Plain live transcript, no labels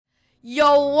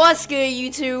Yo, what's good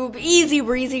YouTube? Easy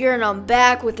Breezy here, and I'm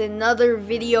back with another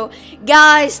video.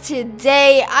 Guys,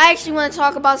 today I actually want to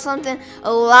talk about something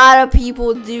a lot of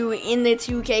people do in the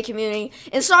 2K community.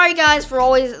 And sorry guys for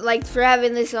for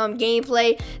having this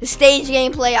gameplay, the stage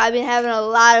gameplay. I've been having a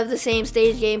lot of the same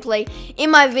stage gameplay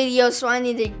in my videos, so I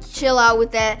need to chill out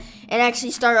with that and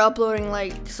actually start uploading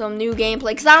some new gameplay,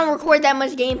 because I don't record that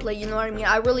much gameplay, you know what I mean?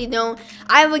 I really don't.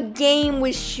 I have a game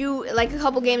with Shoot, a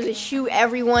couple games with Shoot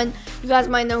Everyone. You guys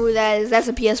might know who that is. That's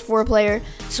a PS4 player,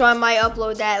 so I might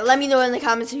upload that. Let me know in the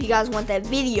comments if you guys want that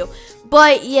video.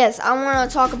 But yes, I want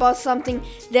to talk about something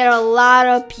that a lot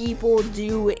of people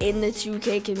do in the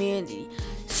 2K community.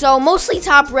 So mostly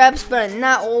top reps, but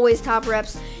not always top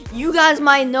reps. You guys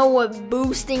might know what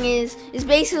boosting is. It's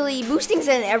basically, boosting's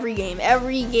in every game.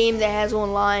 Every game that has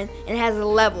online and has a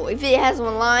level. If it has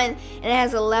online and it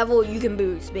has a level, you can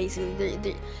boost,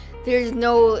 basically. There's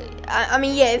no, I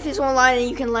mean, yeah, if it's online and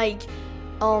you can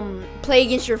play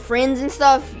against your friends and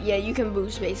stuff, yeah, you can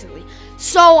boost, basically.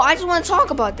 So I just want to talk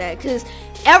about that, because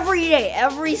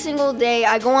every single day,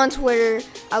 I go on Twitter,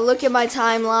 I look at my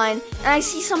timeline, and I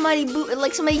see somebody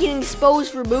getting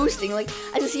exposed for boosting. I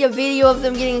just see a video of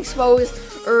them getting exposed,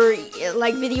 or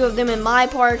video of them in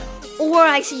MYPARK, or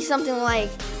I see something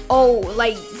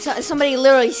somebody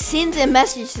literally sends a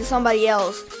message to somebody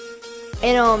else,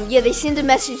 and yeah, they send a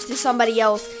message to somebody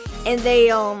else, and they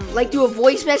do a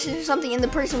voice message or something, and the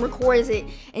person records it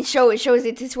and shows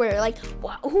it to Twitter.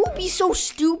 Who would be so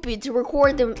stupid to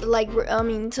record them?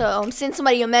 To send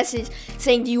somebody a message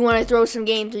saying, "Do you want to throw some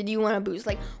games or do you want to boost?"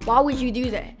 Why would you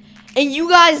do that? And you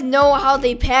guys know how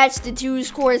they patched the 2's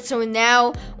court, so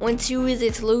now when 2's,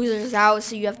 it's losers out,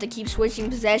 so you have to keep switching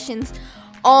possessions.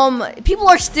 People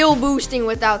are still boosting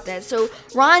without that, so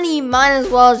Ronnie might as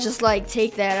well just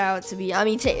take that out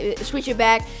switch it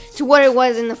back to what it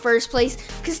was in the first place,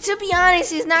 because to be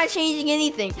honest, it's not changing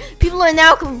anything. People are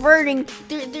now converting,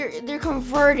 they're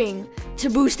converting to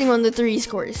boosting on the 3's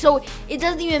court, so it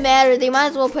doesn't even matter. They might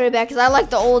as well put it back, because I like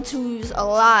the old 2's a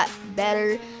lot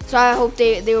better. So I hope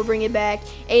they will bring it back.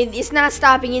 And it's not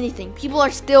stopping anything. People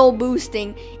are still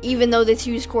boosting even though the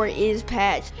 2's court is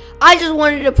patched. I just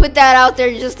wanted to put that out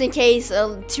there just in case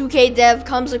a 2K dev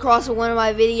comes across one of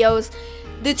my videos.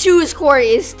 The 2's court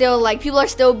is still people are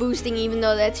still boosting even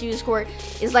though that 2's court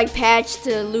is patched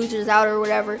to losers out or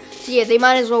whatever. So yeah, they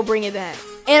might as well bring it back.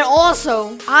 And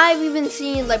also, I've even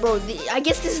seen I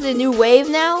guess this is the new wave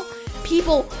now.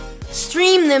 People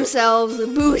stream themselves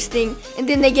boosting, and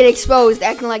then they get exposed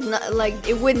acting like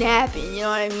it wouldn't happen, you know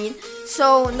what I mean?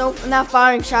 So no, not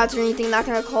firing shots or anything, not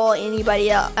gonna call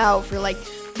anybody out for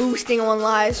boosting on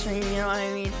live stream, you know what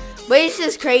I mean? But it's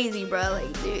just crazy, bro.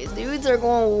 Dudes are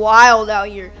going wild out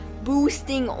here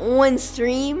boosting on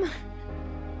stream.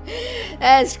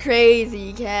 That's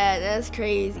crazy, cat. That's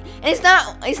crazy. And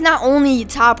it's not only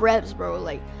top reps, bro.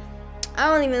 I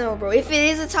don't even know, bro. If it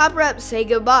is a top rep, say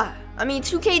goodbye. I mean,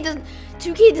 2K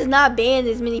does not ban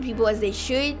as many people as they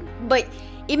should, but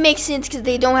it makes sense because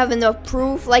they don't have enough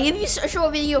proof. If you show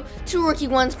a video, 2 rookie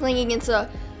ones playing against a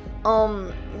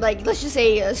let's just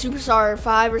say a superstar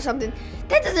 5 or something,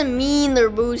 that doesn't mean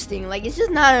they're boosting. It's just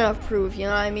not enough proof, you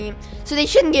know what I mean? So they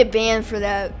shouldn't get banned for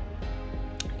that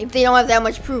if they don't have that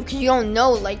much proof, because you don't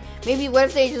know. Maybe what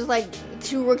if they just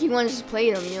 2 rookie ones just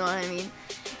played them, you know what I mean?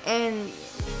 And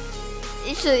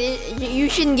you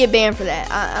shouldn't get banned for that.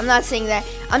 I'm not saying that.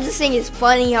 I'm just saying it's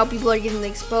funny how people are getting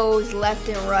exposed left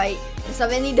and right and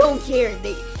stuff, and they don't care.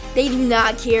 They do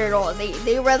not care at all.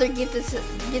 They rather get to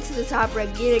the top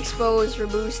rep, get exposed for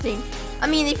boosting. I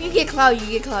mean, if you get clout, you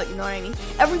get clout. You know what I mean?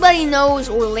 Everybody knows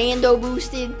Orlando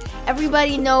boosted.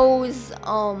 Everybody knows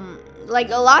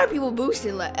a lot of people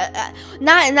boosted.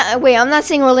 Wait, I'm not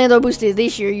saying Orlando boosted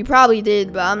this year. You probably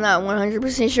did, but I'm not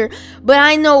 100% sure. But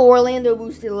I know Orlando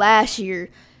boosted last year.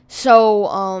 So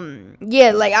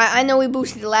yeah, I know we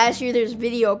boosted last year. There's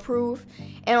video proof.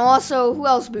 And also, who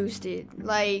else boosted?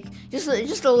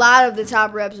 Just a lot of the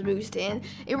top reps boosted. And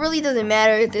it really doesn't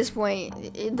matter at this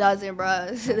point. It doesn't,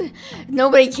 bro.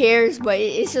 Nobody cares, but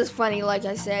it's just funny, like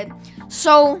I said.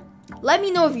 So let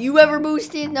me know if you ever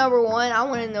boosted, number one. I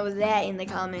want to know that in the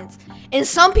comments. And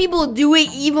some people do it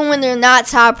even when they're not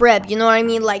top rep, you know what I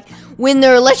mean? When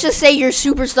they're, let's just say you're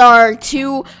Superstar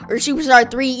 2 or Superstar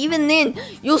 3, even then,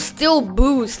 you'll still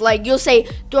boost. You'll say,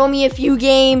 throw me a few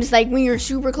games, when you're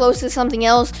super close to something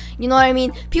else, you know what I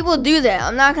mean? People do that,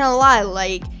 I'm not gonna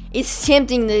lie. It's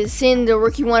tempting to send the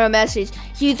rookie one a message.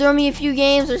 Can you throw me a few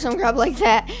games or some crap like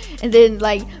that? And then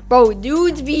bro,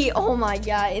 dudes be, oh my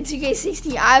god, in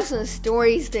 2K16, I have some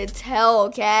stories to tell,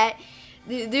 cat.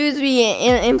 Dudes be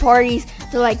in parties.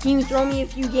 They're like, can you throw me a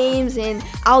few games and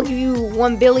I'll give you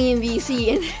 1 billion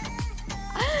VC? And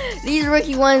These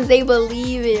rookie ones, they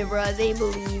believe it, bro. They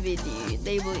believe it, dude.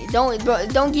 They believe. Don't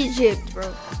get gypped,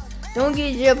 bro. Don't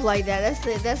get gypped like that.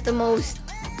 That's the most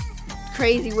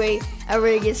crazy way ever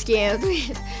to get scammed.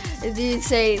 The dude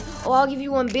say, "Oh, I'll give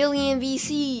you 1 billion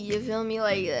VC." You feel me?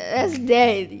 Like, that's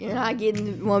dead. You're not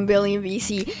getting 1 billion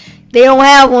VC. They don't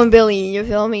have 1 billion. You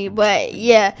feel me? But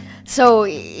yeah, so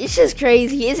it's just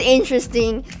crazy. It's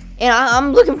interesting, and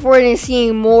I'm looking forward to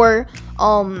seeing more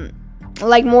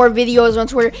like more videos on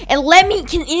Twitter. And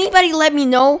can anybody let me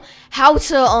know how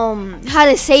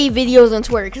to save videos on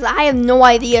Twitter? Because I have no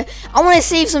idea. I want to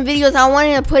save some videos. I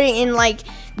wanted to put it in like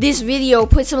this video,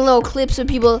 put some little clips of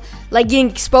people like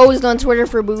getting exposed on Twitter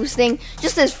for boosting,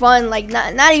 just as fun. Like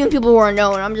not even people who are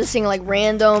known. I'm just saying like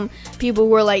random people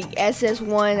who are like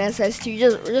SS1, SS2,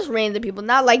 just random people,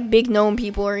 not like big known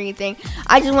people or anything.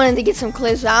 I just wanted to get some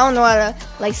clips. I don't know how to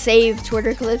like save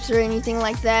Twitter clips or anything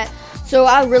like that. So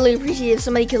I really appreciate if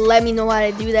somebody could let me know how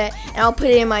to do that, and I'll put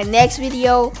it in my next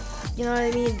video. You know what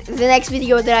I mean? The next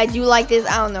video that I do like this,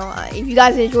 I don't know. If you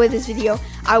guys enjoyed this video,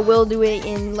 I will do it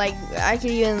in like, I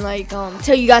could even like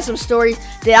tell you guys some stories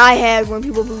that I had when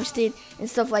people boosted and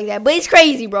stuff like that. But it's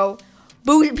crazy, bro.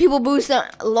 People boost on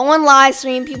live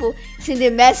stream. People send a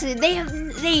message.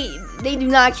 They do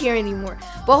not care anymore.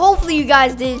 But hopefully you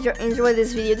guys did enjoy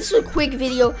this video. This was a quick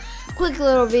video, quick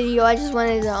little video. I just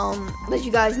wanted to let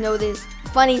you guys know this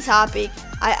funny topic.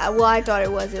 I thought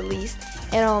it was, at least.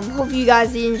 And hope you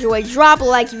guys did enjoy. Drop a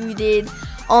like if you did.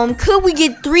 Could we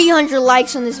get 300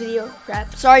 likes on this video?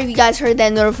 Crap. Sorry if you guys heard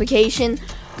that notification.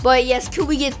 But yes, could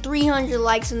we get 300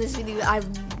 likes on this video? I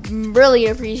really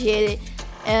appreciate it.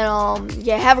 And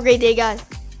yeah, have a great day, guys.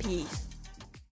 Peace.